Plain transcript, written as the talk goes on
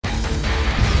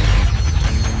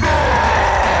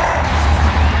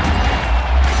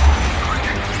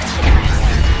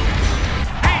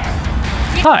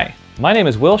Hi, my name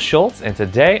is Will Schultz, and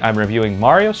today I'm reviewing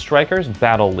Mario Strikers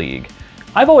Battle League.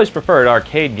 I've always preferred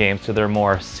arcade games to their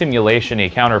more simulation-y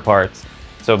counterparts,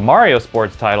 so Mario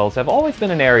sports titles have always been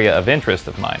an area of interest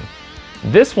of mine.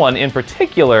 This one in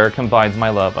particular combines my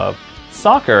love of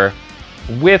soccer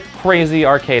with crazy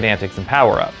arcade antics and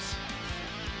power-ups.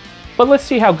 But let's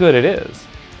see how good it is.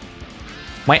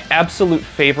 My absolute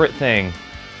favorite thing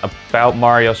about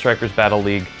Mario Strikers Battle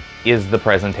League is the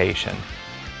presentation.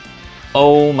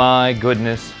 Oh my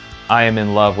goodness, I am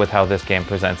in love with how this game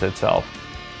presents itself.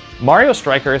 Mario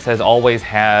Strikers has always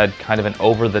had kind of an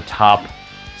over-the-top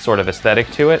sort of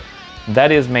aesthetic to it that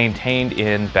is maintained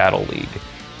in Battle League.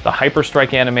 The Hyper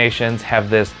Strike animations have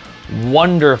this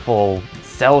wonderful,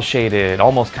 cel-shaded,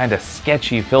 almost kind of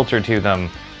sketchy filter to them.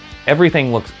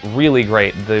 Everything looks really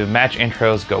great. The match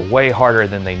intros go way harder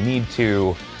than they need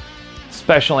to.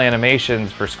 Special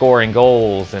animations for scoring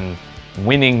goals and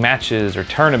winning matches or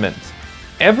tournaments.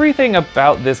 Everything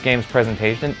about this game's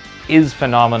presentation is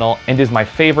phenomenal and is my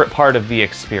favorite part of the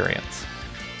experience.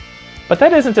 But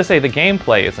that isn't to say the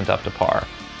gameplay isn't up to par.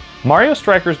 Mario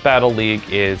Strikers Battle League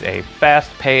is a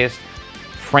fast-paced,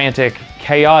 frantic,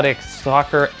 chaotic,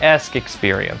 soccer-esque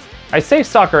experience. I say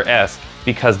soccer-esque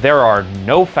because there are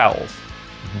no fouls.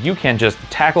 You can just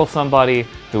tackle somebody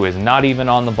who is not even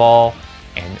on the ball,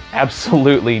 and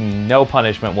absolutely no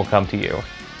punishment will come to you.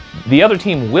 The other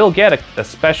team will get a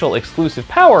special exclusive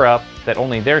power-up that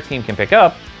only their team can pick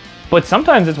up, but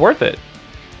sometimes it's worth it.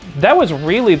 That was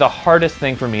really the hardest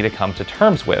thing for me to come to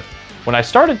terms with. When I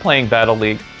started playing Battle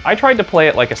League, I tried to play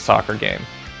it like a soccer game,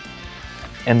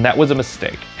 and that was a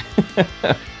mistake.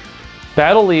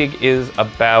 Battle League is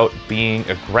about being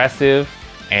aggressive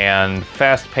and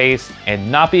fast-paced and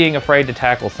not being afraid to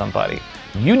tackle somebody.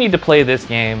 You need to play this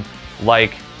game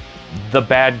like the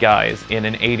bad guys in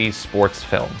an 80s sports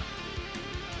film.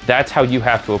 That's how you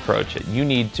have to approach it. You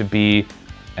need to be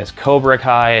as Cobra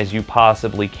Kai as you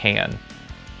possibly can.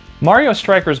 Mario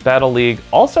Strikers Battle League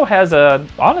also has a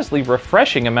honestly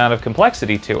refreshing amount of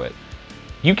complexity to it.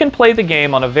 You can play the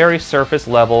game on a very surface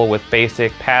level with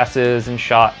basic passes and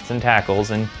shots and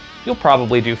tackles, and you'll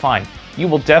probably do fine. You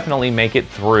will definitely make it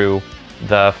through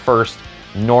the first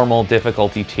normal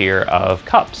difficulty tier of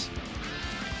cups.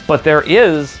 But there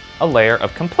is a layer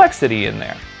of complexity in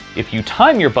there. If you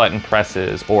time your button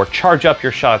presses or charge up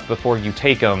your shots before you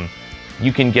take them,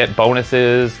 you can get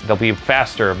bonuses. They'll be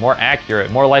faster, more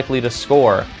accurate, more likely to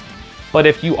score. But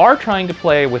if you are trying to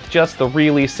play with just the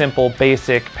really simple,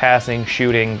 basic passing,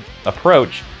 shooting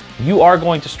approach, you are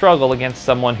going to struggle against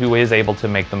someone who is able to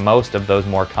make the most of those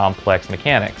more complex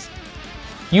mechanics.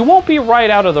 You won't be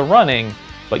right out of the running,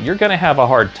 but you're going to have a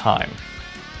hard time.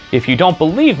 If you don't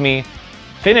believe me,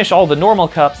 finish all the normal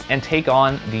cups and take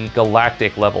on the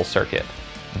Galactic level circuit.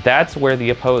 That's where the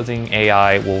opposing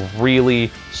AI will really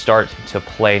start to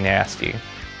play nasty.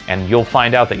 And you'll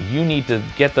find out that you need to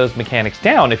get those mechanics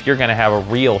down if you're going to have a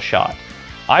real shot.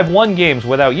 I've won games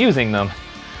without using them,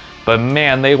 but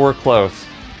man, they were close.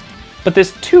 But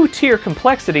this two-tier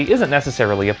complexity isn't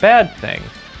necessarily a bad thing.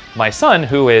 My son,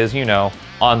 who is,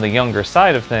 on the younger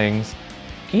side of things,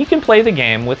 he can play the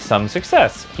game with some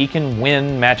success. He can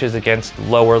win matches against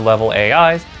lower level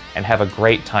AIs and have a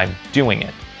great time doing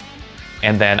it.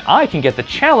 And then I can get the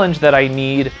challenge that I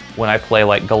need when I play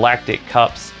like Galactic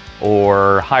Cups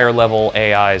or higher level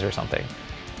AIs or something.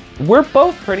 We're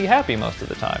both pretty happy most of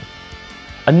the time.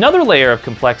 Another layer of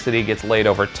complexity gets laid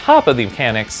over top of the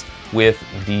mechanics with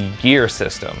the gear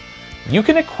system. You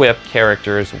can equip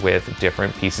characters with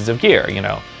different pieces of gear,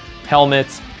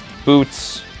 helmets,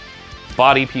 boots,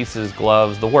 body pieces,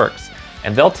 gloves, the works.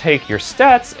 And they'll take your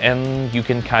stats and you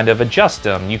can kind of adjust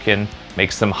them. You can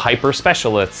make some hyper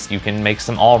specialists, you can make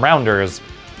some all-rounders.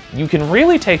 You can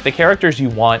really take the characters you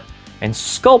want and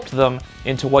sculpt them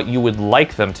into what you would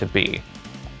like them to be.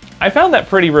 I found that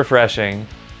pretty refreshing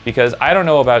because I don't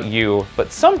know about you,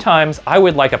 but sometimes I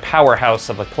would like a powerhouse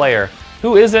of a player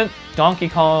who isn't Donkey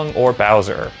Kong or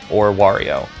Bowser or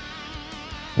Wario.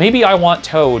 Maybe I want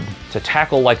Toad to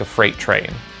tackle like a freight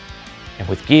train. And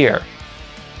with gear,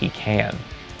 he can.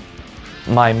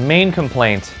 My main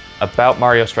complaint about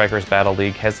Mario Strikers Battle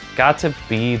League has got to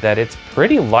be that it's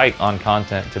pretty light on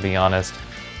content, to be honest.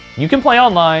 You can play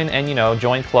online and,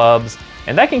 join clubs,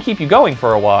 and that can keep you going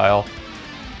for a while.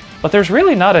 But there's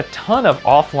really not a ton of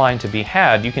offline to be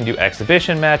had. You can do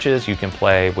exhibition matches, you can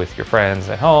play with your friends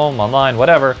at home, online,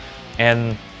 whatever,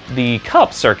 and the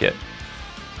Cup circuit.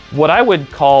 What I would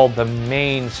call the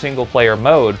main single-player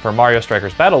mode for Mario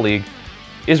Strikers Battle League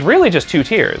is really just two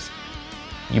tiers.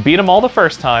 You beat them all the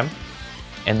first time,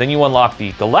 and then you unlock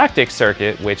the Galactic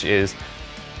circuit, which is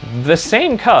the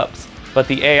same cups, but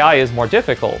the AI is more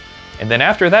difficult. And then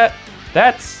after that,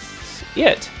 that's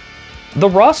it. The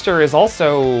roster is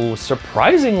also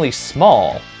surprisingly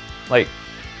small. Like,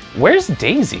 where's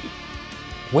Daisy?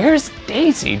 Where's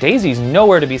Daisy? Daisy's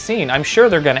nowhere to be seen. I'm sure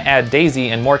they're gonna add Daisy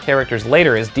and more characters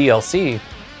later as DLC.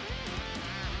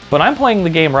 But I'm playing the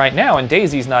game right now and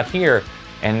Daisy's not here,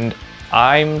 and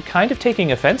I'm kind of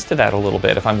taking offense to that a little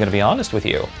bit, if I'm gonna be honest with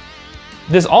you.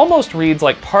 This almost reads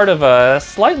like part of a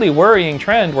slightly worrying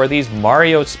trend where these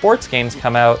Mario sports games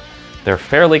come out, they're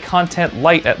fairly content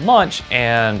light at launch,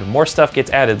 and more stuff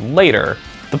gets added later.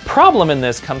 The problem in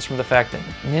this comes from the fact that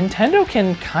Nintendo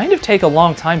can kind of take a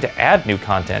long time to add new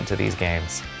content to these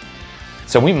games.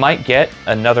 So we might get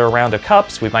another round of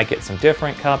cups, we might get some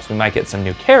different cups, we might get some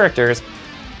new characters,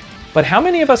 but how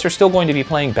many of us are still going to be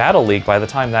playing Battle League by the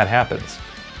time that happens?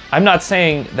 I'm not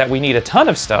saying that we need a ton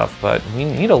of stuff, but we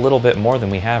need a little bit more than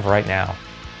we have right now.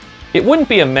 It wouldn't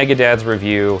be a Megadad's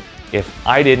review if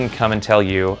I didn't come and tell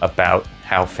you about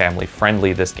how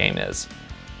family-friendly this game is.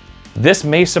 This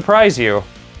may surprise you,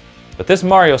 but this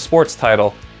Mario sports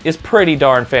title is pretty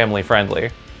darn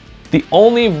family-friendly. The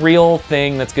only real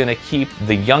thing that's going to keep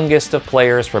the youngest of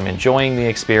players from enjoying the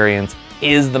experience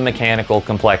is the mechanical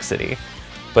complexity.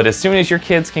 But as soon as your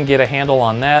kids can get a handle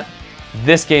on that,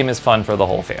 this game is fun for the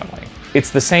whole family.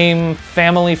 It's the same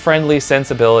family-friendly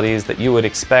sensibilities that you would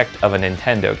expect of a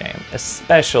Nintendo game,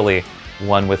 especially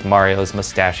one with Mario's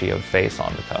mustachioed face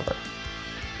on the cover.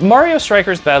 Mario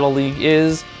Strikers Battle League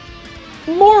is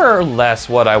more or less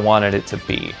what I wanted it to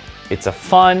be. It's a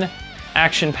fun,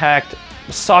 action-packed,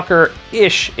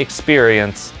 soccer-ish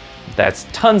experience that's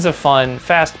tons of fun,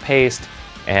 fast-paced,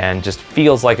 and just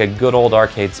feels like a good old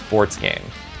arcade sports game.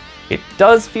 It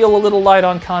does feel a little light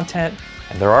on content,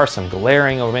 and there are some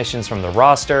glaring omissions from the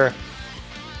roster,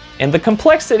 and the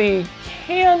complexity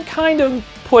can kind of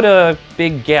put a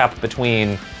big gap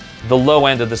between the low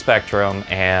end of the spectrum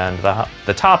and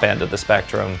the top end of the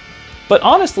spectrum. But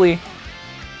honestly,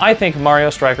 I think Mario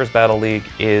Strikers Battle League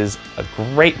is a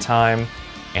great time,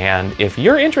 and if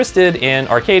you're interested in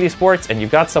arcade sports and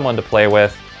you've got someone to play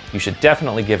with, you should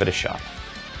definitely give it a shot.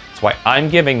 That's why I'm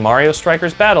giving Mario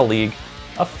Strikers Battle League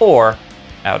a 4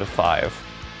 out of 5.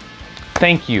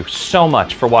 Thank you so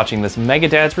much for watching this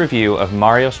Megadad's review of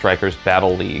Mario Strikers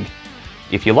Battle League.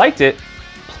 If you liked it,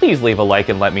 please leave a like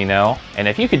and let me know, and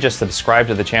if you could just subscribe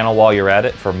to the channel while you're at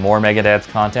it for more Megadad's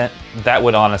content, that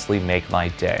would honestly make my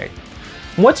day.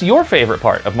 What's your favorite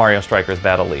part of Mario Strikers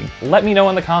Battle League? Let me know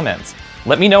in the comments.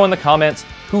 Let me know in the comments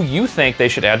who you think they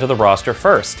should add to the roster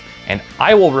first, and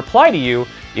I will reply to you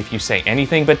if you say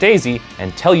anything but Daisy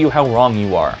and tell you how wrong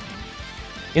you are.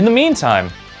 In the meantime,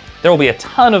 there will be a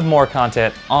ton of more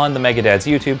content on the Megadad's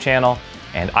YouTube channel,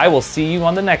 and I will see you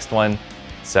on the next one,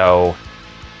 so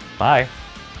bye.